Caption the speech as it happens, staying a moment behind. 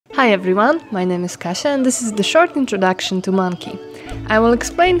Hi everyone, my name is Kasia and this is the short introduction to MonKey. I will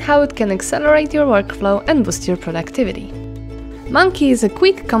explain how it can accelerate your workflow and boost your productivity. MonKey is a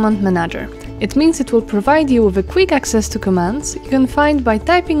quick command manager. It means it will provide you with a quick access to commands you can find by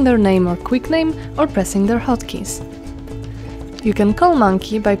typing their name or quick name or pressing their hotkeys. You can call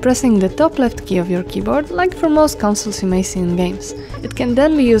MonKey by pressing the top left key of your keyboard, like for most consoles you may see in games. It can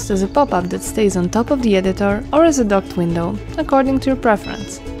then be used as a pop-up that stays on top of the editor or as a docked window, according to your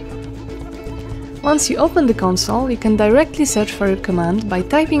preference. Once you open the console, you can directly search for your command by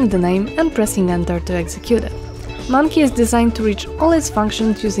typing the name and pressing enter to execute it. MonKey is designed to reach all its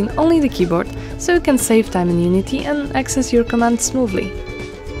functions using only the keyboard, so you can save time in Unity and access your commands smoothly.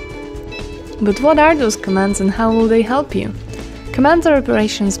 But what are those commands and how will they help you? Commands are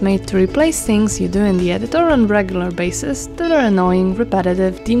operations made to replace things you do in the editor on a regular basis that are annoying,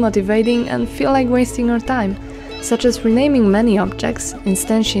 repetitive, demotivating and feel like wasting your time, such as renaming many objects,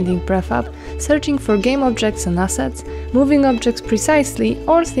 instantiating prefab, searching for game objects and assets, moving objects precisely,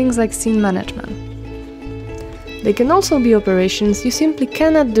 or things like scene management. They can also be operations you simply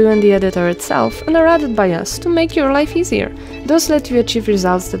cannot do in the editor itself and are added by us to make your life easier. Those let you achieve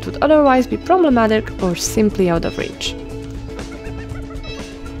results that would otherwise be problematic or simply out of reach.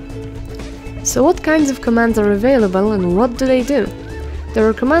 So what kinds of commands are available and what do they do? There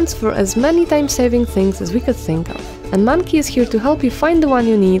are commands for as many time-saving things as we could think of, and MonKey is here to help you find the one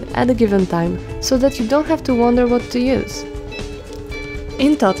you need at a given time, so that you don't have to wonder what to use.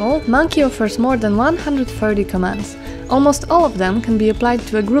 In total, MonKey offers more than 130 commands. Almost all of them can be applied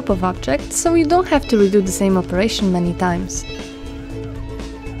to a group of objects, so you don't have to redo the same operation many times.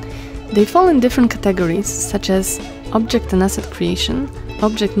 They fall in different categories, such as object and asset creation,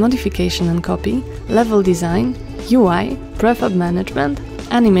 object modification and copy, level design, UI, prefab management,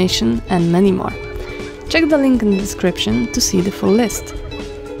 animation, and many more. Check the link in the description to see the full list.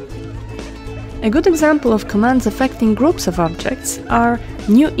 A good example of commands affecting groups of objects are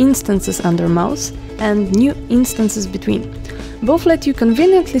new instances under mouse and new instances between. Both let you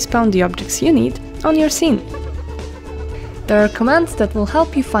conveniently spawn the objects you need on your scene. There are commands that will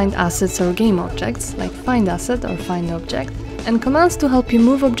help you find assets or game objects, like find asset or find object, and commands to help you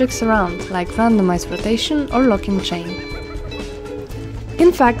move objects around, like randomize rotation or locking chain.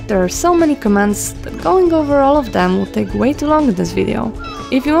 In fact, there are so many commands that going over all of them will take way too long in this video.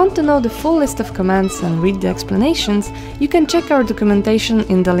 If you want to know the full list of commands and read the explanations, you can check our documentation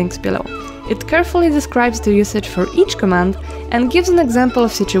in the links below. It carefully describes the usage for each command and gives an example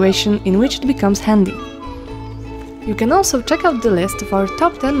of situation in which it becomes handy. You can also check out the list of our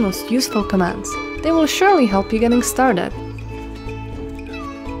top 10 most useful commands. They will surely help you getting started.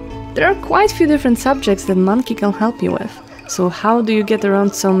 There are quite a few different subjects that MonKey can help you with. So how do you get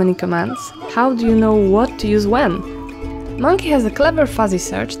around so many commands? How do you know what to use when? MonKey has a clever fuzzy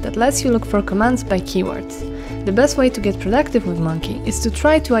search that lets you look for commands by keywords. The best way to get productive with MonKey is to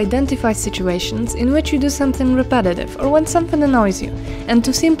try to identify situations in which you do something repetitive or when something annoys you, and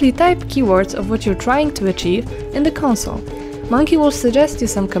to simply type keywords of what you're trying to achieve in the console. MonKey will suggest you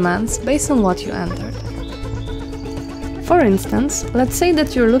some commands based on what you entered. For instance, let's say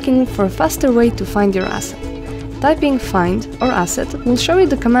that you're looking for a faster way to find your asset. Typing find or asset will show you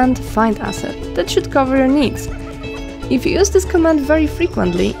the command find asset that should cover your needs. If you use this command very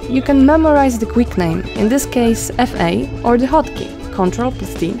frequently, you can memorize the quick name, in this case FA, or the hotkey,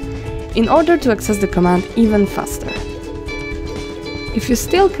 Ctrl+T, in order to access the command even faster. If you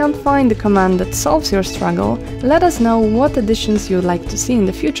still can't find the command that solves your struggle, let us know what additions you'd like to see in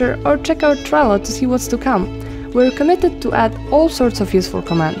the future or check out Trello to see what's to come. We're committed to add all sorts of useful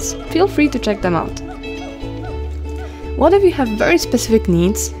commands. Feel free to check them out. What if you have very specific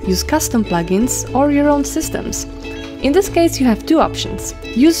needs, use custom plugins or your own systems? In this case you have two options: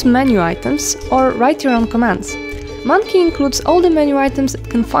 use menu items or write your own commands. MonKey includes all the menu items it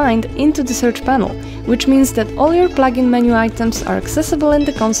can find into the search panel, which means that all your plugin menu items are accessible in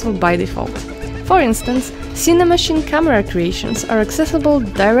the console by default. For instance, Cinemachine camera creations are accessible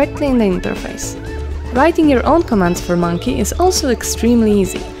directly in the interface. Writing your own commands for MonKey is also extremely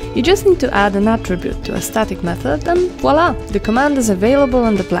easy. You just need to add an attribute to a static method and voila, the command is available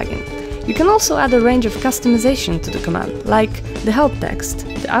in the plugin. You can also add a range of customization to the command, like the help text,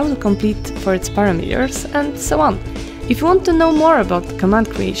 the autocomplete for its parameters, and so on. If you want to know more about command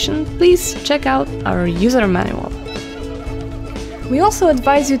creation, please check out our user manual. We also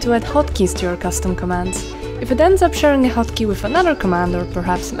advise you to add hotkeys to your custom commands. If it ends up sharing a hotkey with another command or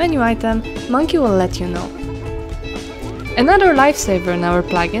perhaps menu item, MonKey will let you know. Another lifesaver in our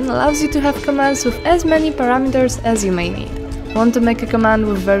plugin allows you to have commands with as many parameters as you may need. Want to make a command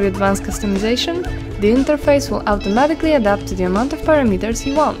with very advanced customization? The interface will automatically adapt to the amount of parameters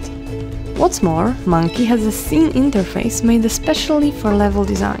you want. What's more, MonKey has a scene interface made especially for level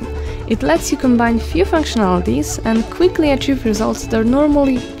design. It lets you combine few functionalities and quickly achieve results that are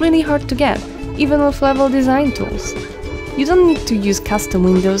normally really hard to get, even with level design tools. You don't need to use custom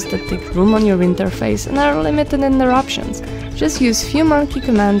windows that take room on your interface and are limited in their options. Just use few MonKey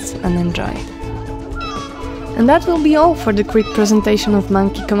commands and enjoy. And that will be all for the quick presentation of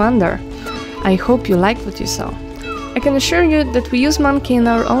MonKey Commander. I hope you liked what you saw. I can assure you that we use MonKey in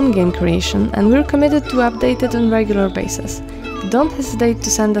our own game creation and we're committed to update it on a regular basis. Don't hesitate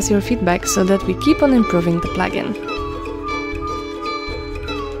to send us your feedback so that we keep on improving the plugin.